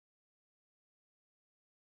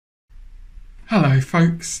Hello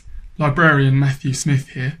folks, librarian Matthew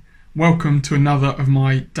Smith here. Welcome to another of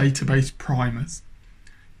my database primers.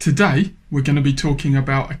 Today we're going to be talking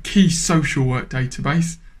about a key social work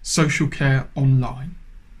database, Social Care Online.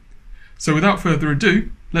 So without further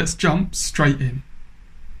ado, let's jump straight in.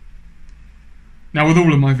 Now with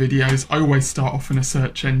all of my videos I always start off in a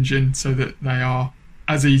search engine so that they are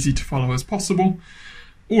as easy to follow as possible.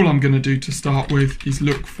 All I'm going to do to start with is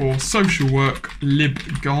look for Social Work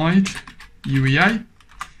LibGuide UEA,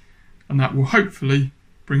 and that will hopefully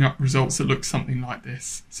bring up results that look something like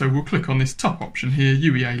this. So we'll click on this top option here,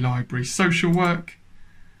 UEA Library Social Work,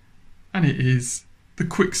 and it is the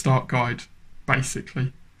quick start guide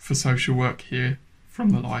basically for social work here from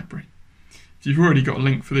the library. If you've already got a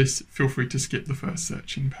link for this, feel free to skip the first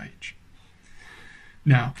searching page.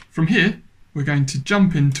 Now from here we're going to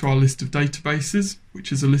jump into our list of databases,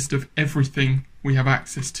 which is a list of everything we have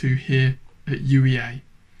access to here at UEA.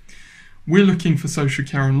 We're looking for Social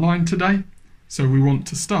Care Online today, so we want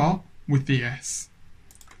to start with the S.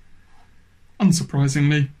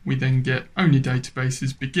 Unsurprisingly, we then get only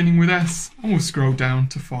databases beginning with S, and we'll scroll down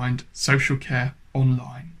to find Social Care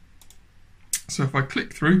Online. So if I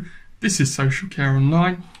click through, this is Social Care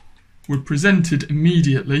Online. We're presented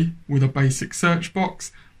immediately with a basic search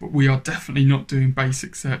box, but we are definitely not doing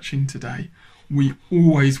basic searching today. We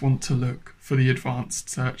always want to look for the advanced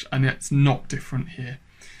search, and it's not different here.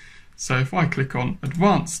 So if I click on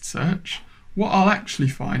Advanced Search, what I'll actually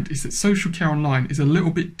find is that Social Care Online is a little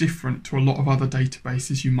bit different to a lot of other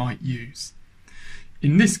databases you might use.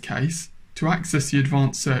 In this case, to access the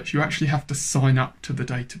Advanced Search, you actually have to sign up to the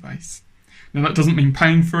database. Now that doesn't mean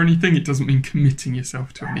paying for anything, it doesn't mean committing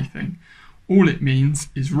yourself to anything. All it means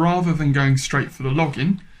is rather than going straight for the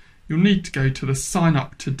login, you'll need to go to the Sign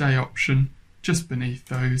Up Today option just beneath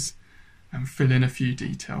those and fill in a few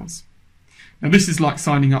details. Now this is like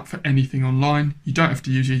signing up for anything online. You don't have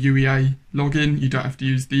to use your UEA login, you don't have to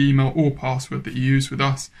use the email or password that you use with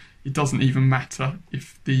us. It doesn't even matter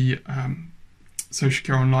if the Social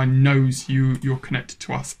Care Online knows you're connected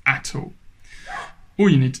to us at all. All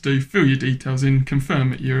you need to do, fill your details in,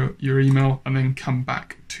 confirm your email, and then come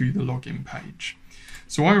back to the login page.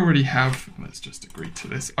 So I already have, let's just agree to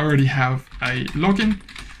this, I already have a login.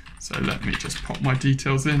 So let me just pop my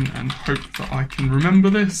details in and hope that I can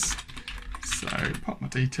remember this. So pop my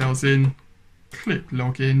details in, click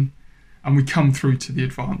login, and we come through to the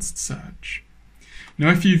advanced search. Now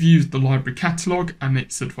if you've used the library catalogue and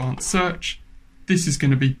its advanced search, this is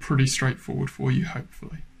going to be pretty straightforward for you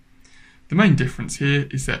hopefully. The main difference here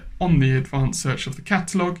is that on the advanced search of the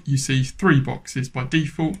catalogue you see 3 boxes by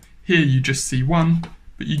default. Here you just see 1,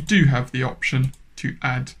 but you do have the option to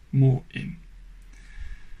add more in.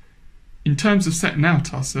 In terms of setting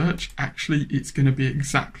out our search, actually it's going to be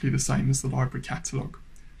exactly the same as the library catalogue.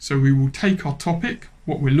 So we will take our topic,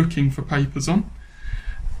 what we're looking for papers on,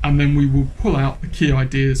 and then we will pull out the key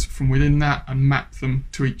ideas from within that and map them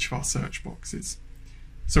to each of our search boxes.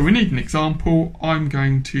 So we need an example. I'm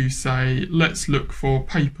going to say let's look for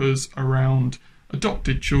papers around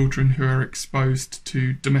adopted children who are exposed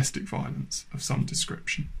to domestic violence of some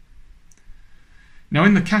description. Now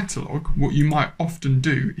in the catalogue, what you might often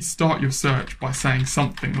do is start your search by saying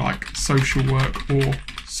something like social work or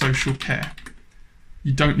social care.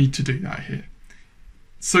 You don't need to do that here.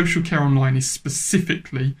 Social Care Online is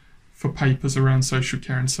specifically for papers around social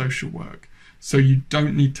care and social work, so you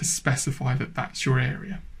don't need to specify that that's your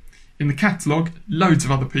area. In the catalogue, loads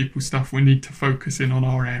of other people's stuff we need to focus in on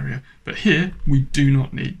our area, but here we do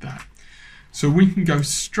not need that. So we can go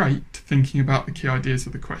straight to thinking about the key ideas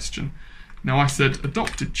of the question. Now I said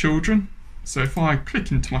adopted children, so if I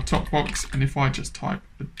click into my top box and if I just type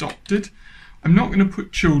adopted, I'm not going to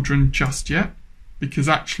put children just yet because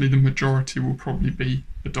actually the majority will probably be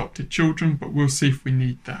adopted children, but we'll see if we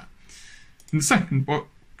need that. In the second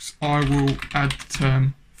box I will add the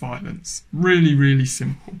term violence. Really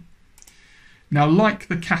simple. Now like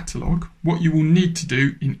the catalogue, what you will need to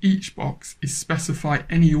do in each box is specify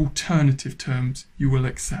any alternative terms you will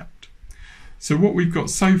accept. So what we've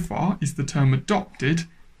got so far is the term adopted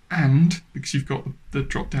and, because you've got the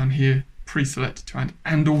drop down here pre-selected to add,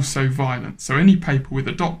 and also violence. So any paper with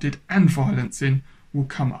adopted and violence in will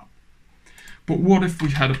come up. But what if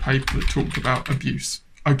we had a paper that talked about abuse?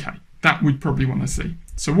 Okay, that we'd probably want to see.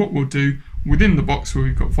 So what we'll do, within the box where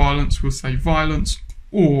we've got violence, we'll say violence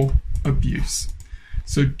or abuse.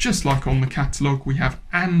 So just like on the catalogue, we have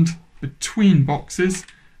and between boxes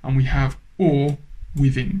and we have or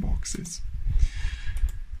within boxes.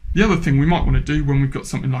 The other thing we might want to do when we've got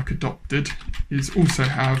something like adopted is also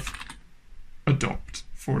have adopt,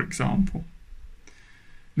 for example.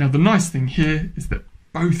 Now the nice thing here is that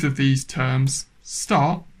both of these terms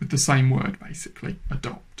start with the same word, basically,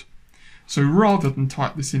 adopt. So rather than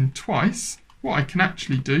type this in twice, what I can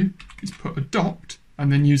actually do is put adopt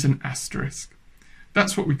and then use an asterisk.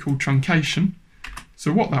 That's what we call truncation.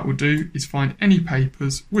 So what that will do is find any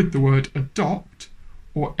papers with the word adopt,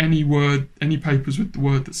 or any papers with the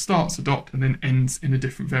word that starts adopt and then ends in a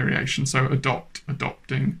different variation. So adopt,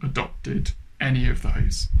 adopting, adopted, any of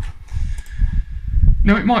those.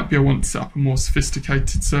 Now it might be I want to set up a more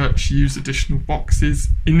sophisticated search, use additional boxes.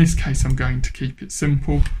 In this case I'm going to keep it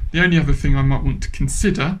simple. The only other thing I might want to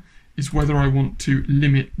consider is whether I want to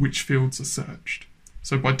limit which fields are searched.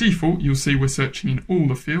 So by default you'll see we're searching in all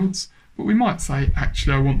the fields, but we might say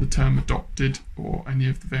actually I want the term adopted or any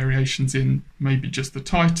of the variations in maybe just the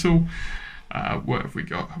title. What have we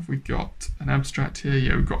got? Have we got an abstract here?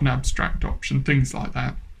 Yeah, we've got an abstract option, things like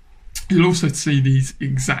that. You'll also see these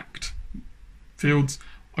exact fields.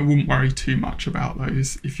 I wouldn't worry too much about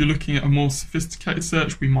those. If you're looking at a more sophisticated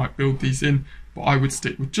search, we might build these in, but I would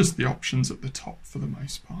stick with just the options at the top for the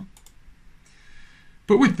most part.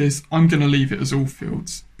 But with this, I'm going to leave it as all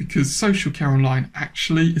fields because Social Care Online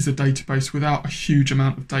actually is a database without a huge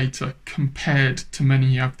amount of data compared to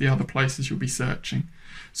many of the other places you'll be searching.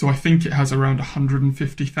 So I think it has around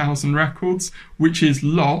 150,000 records, which is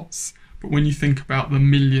lots, but when you think about the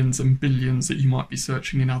millions and billions that you might be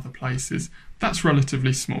searching in other places, that's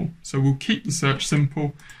relatively small. So we'll keep the search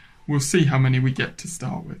simple. We'll see how many we get to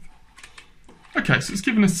start with. Okay, so it's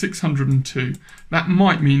given us 602. That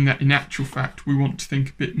might mean that in actual fact we want to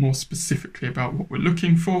think a bit more specifically about what we're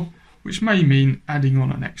looking for, which may mean adding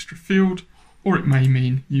on an extra field, or it may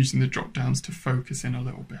mean using the drop downs to focus in a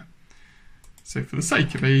little bit. So for the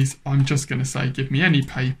sake of ease, I'm just going to say give me any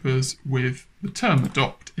papers with the term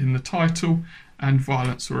adopt in the title and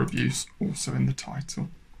violence or abuse also in the title.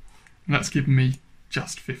 And that's given me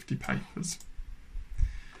just 50 papers.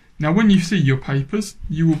 Now when you see your papers,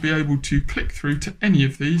 you will be able to click through to any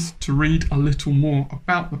of these to read a little more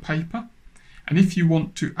about the paper. And if you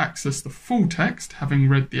want to access the full text, having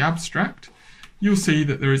read the abstract, you'll see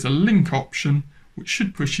that there is a link option which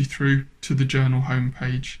should push you through to the journal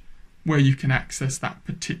homepage where you can access that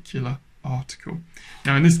particular article.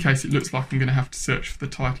 Now in this case it looks like I'm going to have to search for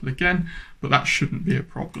the title again, but that shouldn't be a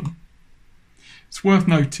problem. It's worth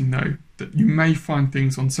noting though that you may find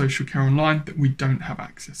things on Social Care Online that we don't have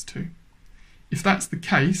access to. If that's the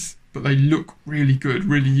case, but they look really good,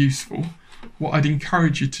 really useful, what I'd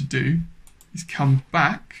encourage you to do is come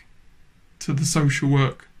back to the Social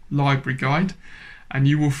Work Library Guide and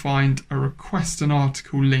you will find a request an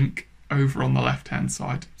article link over on the left hand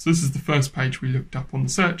side. So this is the first page we looked up on the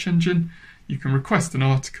search engine. You can request an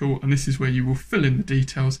article and this is where you will fill in the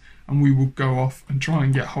details and we will go off and try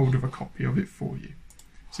and get hold of a copy of it for you.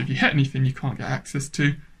 So if you hit anything you can't get access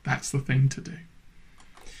to, that's the thing to do.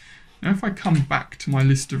 Now if I come back to my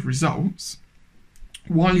list of results,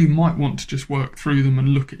 while you might want to just work through them and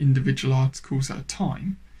look at individual articles at a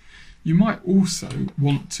time, you might also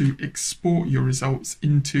want to export your results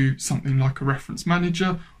into something like a reference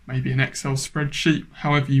manager, maybe an Excel spreadsheet,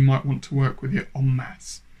 however you might want to work with it en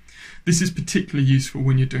masse. This is particularly useful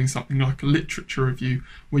when you're doing something like a literature review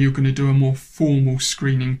where you're going to do a more formal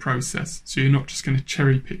screening process. So you're not just going to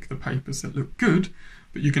cherry pick the papers that look good,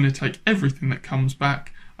 but you're going to take everything that comes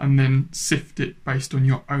back and then sift it based on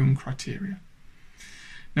your own criteria.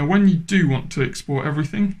 Now when you do want to export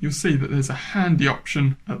everything, you'll see that there's a handy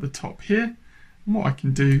option at the top here. And what I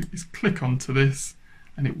can do is click onto this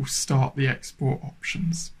and it will start the export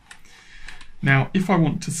options. Now, if I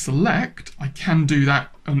want to select, I can do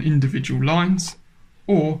that on individual lines,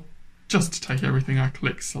 or just to take everything, I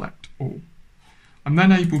click select all. I'm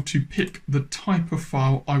then able to pick the type of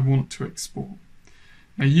file I want to export.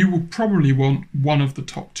 Now, you will probably want one of the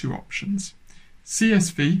top two options.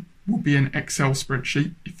 CSV will be an Excel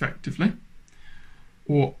spreadsheet, effectively,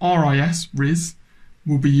 or RIS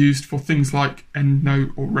will be used for things like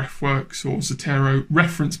EndNote or RefWorks or Zotero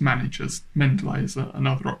reference managers. Mendeley is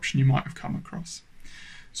another option you might have come across.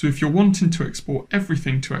 So if you're wanting to export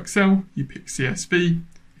everything to Excel, you pick CSV.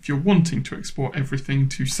 If you're wanting to export everything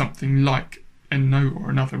to something like EndNote or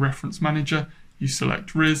another reference manager, you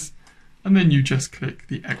select RIS, and then you just click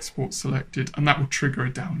the export selected, and that will trigger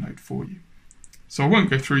a download for you. So I won't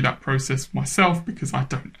go through that process myself because I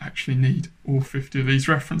don't actually need all 50 of these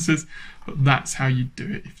references, but that's how you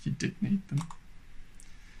do it if you did need them.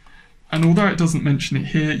 And although it doesn't mention it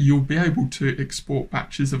here, you'll be able to export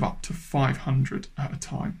batches of up to 500 at a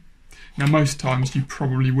time. Now most times you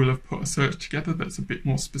probably will have put a search together that's a bit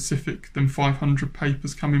more specific than 500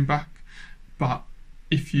 papers coming back, but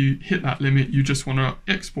if you hit that limit, you just want to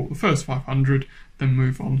export the first 500, then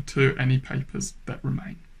move on to any papers that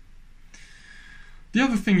remain. The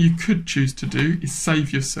other thing you could choose to do is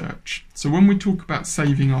save your search. So when we talk about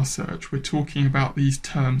saving our search, we're talking about these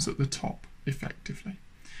terms at the top, effectively.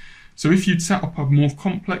 So if you'd set up a more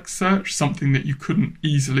complex search, something that you couldn't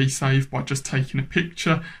easily save by just taking a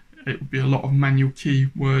picture, it would be a lot of manual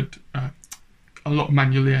keyword, a lot of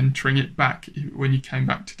manually entering it back when you came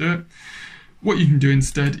back to do it. What you can do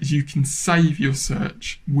instead is you can save your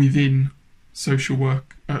search within social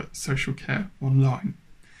care online.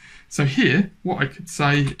 So here, what I could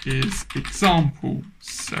say is example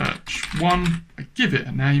search 1, I give it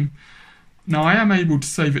a name. Now I am able to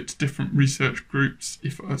save it to different research groups,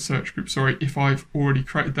 if I've already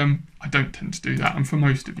created them. I don't tend to do that, and for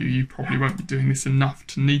most of you, you probably won't be doing this enough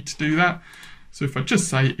to need to do that. So if I just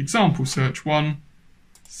say example search 1,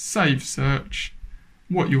 save search,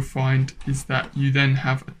 what you'll find is that you then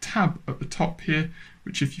have a tab at the top here,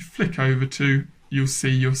 which if you flick over to, you'll see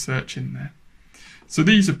your search in there. So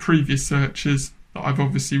these are previous searches that I've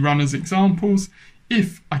obviously run as examples.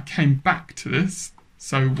 If I came back to this,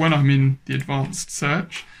 so when I'm in the advanced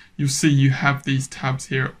search, you'll see you have these tabs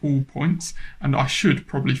here at all points, and I should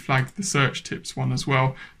probably flag the search tips one as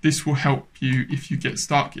well. This will help you if you get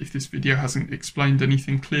stuck, if this video hasn't explained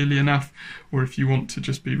anything clearly enough, or if you want to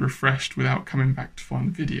just be refreshed without coming back to find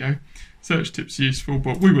the video. Search tips are useful,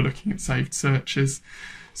 but we were looking at saved searches.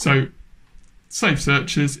 So save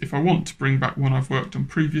searches, if I want to bring back one I've worked on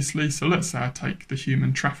previously, so let's say I take the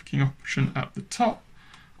human trafficking option at the top,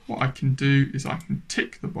 what I can do is I can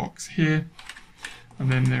tick the box here,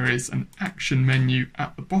 and then there is an action menu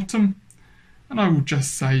at the bottom, and I will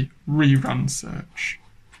just say rerun search.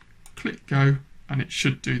 Click go, and it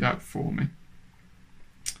should do that for me.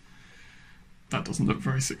 That doesn't look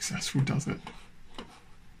very successful, does it?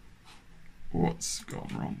 What's gone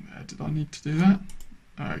wrong there? Did I need to do that?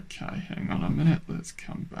 Okay, hang on a minute, let's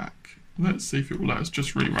come back. Let's see if it will let us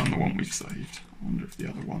just rerun the one we've saved. I wonder if the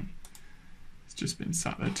other one has just been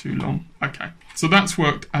sat there too long. Okay, so that's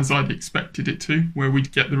worked as I'd expected it to, where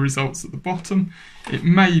we'd get the results at the bottom. It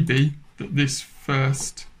may be that this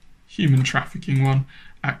first human trafficking one,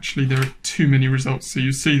 actually there are too many results, so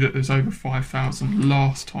you see that there's over 5,000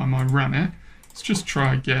 last time I ran it. Let's just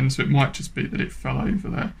try again, so it might just be that it fell over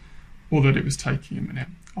there, or that it was taking a minute.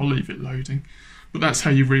 I'll leave it loading. But that's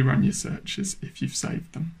how you rerun your searches if you've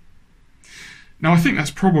saved them. Now I think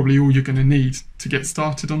that's probably all you're going to need to get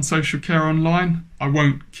started on social care online. I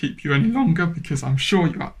won't keep you any longer because I'm sure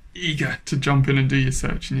you are eager to jump in and do your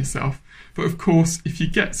searching yourself. But of course, if you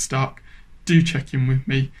get stuck, do check in with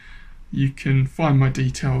me. You can find my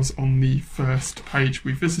details on the first page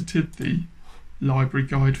we visited, the library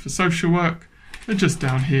guide for social work. They're just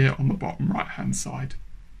down here on the bottom right hand side.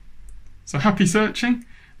 So happy searching.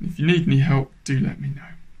 If you need any help, do let me know.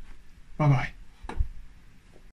 Bye bye.